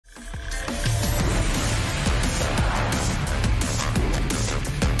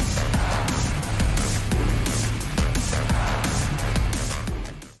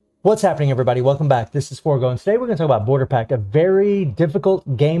What's happening, everybody? Welcome back. This is Forgo, and today we're going to talk about Border Pact, a very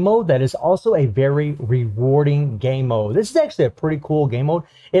difficult game mode that is also a very rewarding game mode. This is actually a pretty cool game mode.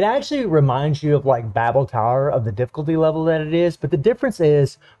 It actually reminds you of like Babel Tower of the difficulty level that it is, but the difference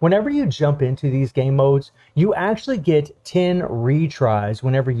is whenever you jump into these game modes, you actually get 10 retries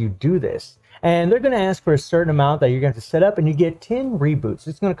whenever you do this. And they're going to ask for a certain amount that you're going to have to set up, and you get 10 reboots.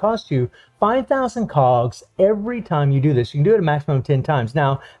 It's going to cost you 5,000 cogs every time you do this. You can do it a maximum of 10 times.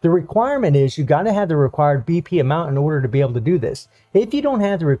 Now, the requirement is you got to have the required BP amount in order to be able to do this. If you don't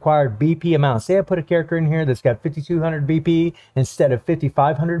have the required BP amount, say I put a character in here that's got 5,200 BP instead of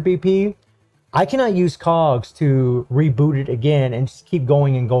 5,500 BP, I cannot use cogs to reboot it again and just keep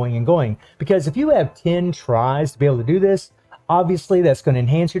going and going and going. Because if you have 10 tries to be able to do this, obviously that's going to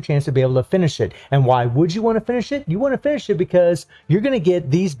enhance your chance to be able to finish it. And why would you want to finish it? You want to finish it because you're going to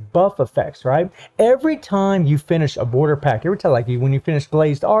get these buff effects, right? Every time you finish a Border Pact, every time, like when you finish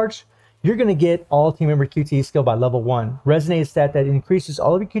Glazed Arch, you're going to get all team member QTE skill by level 1. Resonated stat that increases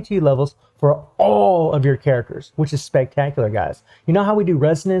all of your QTE levels for all of your characters, which is spectacular, guys. You know how we do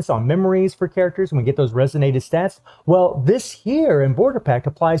resonance on memories for characters and we get those resonated stats? Well, this here in Border Pact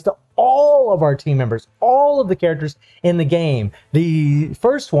applies to all of our team members, all of the characters in the game. The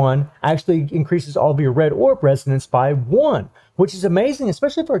first one actually increases all of your red orb resonance by 1, which is amazing,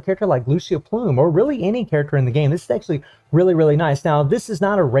 especially for a character like Lucia Plume, or really any character in the game. This is actually really, really nice. Now, this is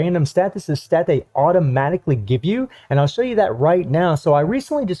not a random stat. This is a stat they automatically give you, and I'll show you that right now. So I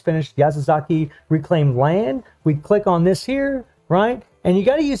recently just finished Yazazaki Reclaimed Land. We click on this here, right? And you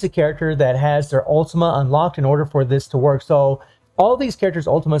got to use a character that has their Ultima unlocked in order for this to work. So all these characters'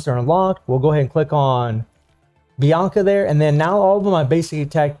 Ultimas are unlocked. We'll go ahead and click on Bianca there, and then now all of my basic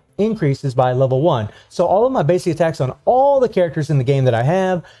attack increases by level 1. So all of my basic attacks on all the characters in the game that I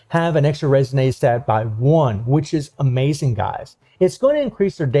have an extra resonated stat by 1, which is amazing, guys. It's going to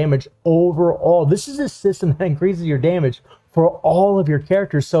increase their damage overall. This is a system that increases your damage for all of your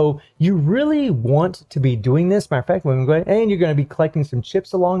characters. So you really want to be doing this. Matter of fact, we're going to go ahead, and you're going to be collecting some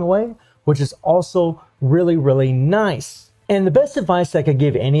chips along the way, which is also really, really nice. And the best advice I could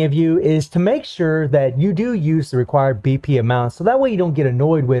give any of you is to make sure that you do use the required BP amount. So that way you don't get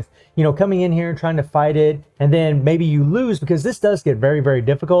annoyed with, coming in here and trying to fight it, and then maybe you lose, because this does get very, very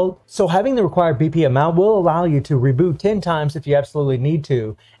difficult. So having the required BP amount will allow you to reboot 10 times if you absolutely need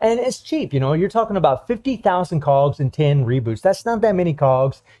to. And it's cheap, you're talking about 50,000 cogs and 10 reboots. That's not that many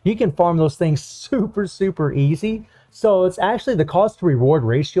cogs. You can farm those things super, super easy. So it's actually the cost to reward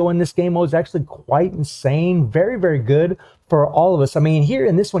ratio in this game mode is actually quite insane. Very, very good for all of us. I mean, here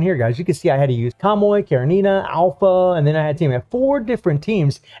in this one here, guys, you can see I had to use Kamoy, Karenina, Alpha, and then I had team. I had 4 different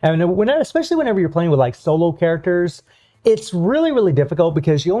teams. And especially whenever you're playing with like solo characters, it's really, really difficult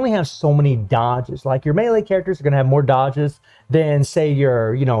because you only have so many dodges. Like your melee characters are going to have more dodges than, say,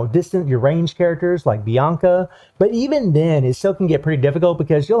 your, your range characters like Bianca. But even then, it still can get pretty difficult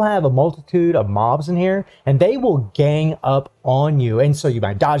because you'll have a multitude of mobs in here and they will gang up on you. And so you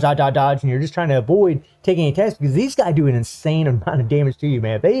might dodge, dodge, dodge, dodge, and you're just trying to avoid taking attacks because these guys do an insane amount of damage to you,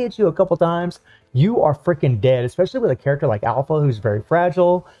 man. If they hit you a couple times, you are freaking dead, especially with a character like Alpha, who's very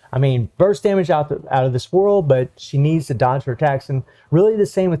fragile. I mean, burst damage out of this world, but she needs to dodge her attacks. And really the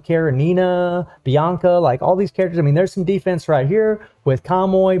same with Karenina, Bianca, like all these characters. I mean, there's some defense right here with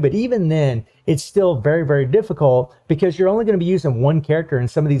Kamoy, but even then, it's still very, very difficult because you're only going to be using one character in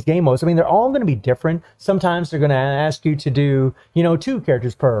some of these game modes. I mean, they're all going to be different. Sometimes they're going to ask you to do, 2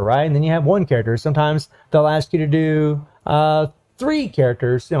 characters per, right? And then you have 1 character. Sometimes they'll ask you to do 3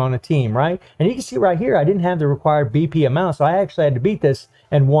 characters on a team, right? And you can see right here, I didn't have the required BP amount, so I actually had to beat this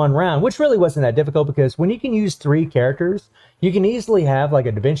in 1 round, which really wasn't that difficult because when you can use 3 characters, you can easily have like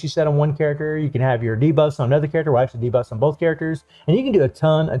a Da Vinci set on 1 character, you can have your debuffs on another character, well, actually debuffs on both characters, and you can do a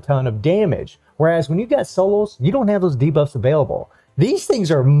ton of damage. Whereas when you got solos, you don't have those debuffs available. These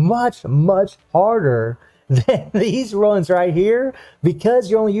things are much, much harder than these runs right here because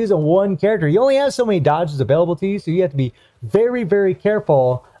you're only using 1 character. You only have so many dodges available to you, so you have to be very, very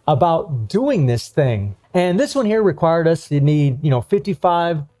careful about doing this thing. And this one here required us to need,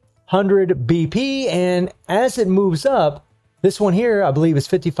 5,500 BP, and as it moves up, this one here, I believe, is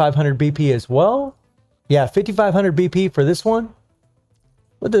 5,500 BP as well. Yeah, 5,500 BP for this one.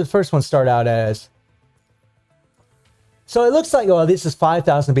 What did the first one start out as? So it looks like, well, this is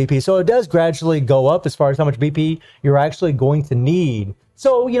 5,000 BP. So it does gradually go up as far as how much BP you're actually going to need.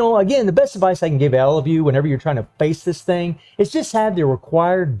 So, again, the best advice I can give all of you whenever you're trying to face this thing is just have the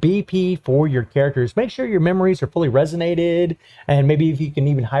required BP for your characters. Make sure your memories are fully resonated, and maybe if you can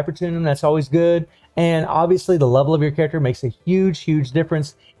even hypertune them, that's always good. And obviously the level of your character makes a huge, huge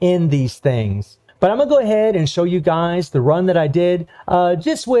difference in these things. But I'm going to go ahead and show you guys the run that I did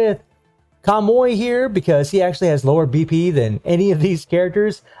just with Kamoy here, because he actually has lower BP than any of these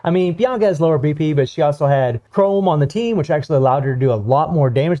characters. I mean, Bianca has lower BP, but she also had Chrome on the team, which actually allowed her to do a lot more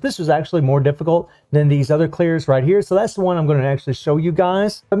damage. This was actually more difficult than these other clears right here. So that's the one I'm going to actually show you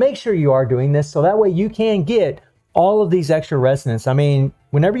guys. But make sure you are doing this so that way you can get all of these extra resonance. I mean,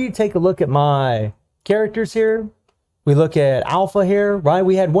 whenever you take a look at my characters here, we look at Alpha here, right?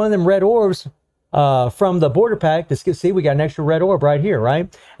 We had one of them red orbs from the border pack. See, we got an extra red orb right here,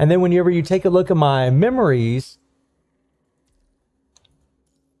 right? And then whenever you take a look at my memories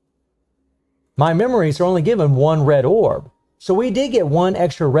are only given one red orb. So we did get one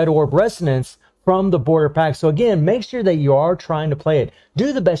extra red orb resonance from the border pack. So again, make sure that you are trying to play it.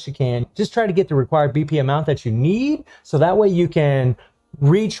 Do the best you can. Just try to get the required BP amount that you need, so that way you can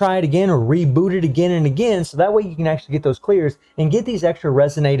retry it again or reboot it again and again, so that way you can actually get those clears and get these extra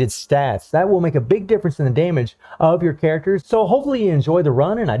resonated stats. That will make a big difference in the damage of your characters. So hopefully you enjoy the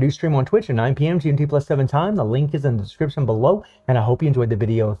run, and I do stream on Twitch at 9 p.m. GMT+7 time. The link is in the description below, and I hope you enjoyed the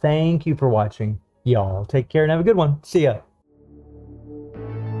video. Thank you for watching. Y'all take care and have a good one. See ya.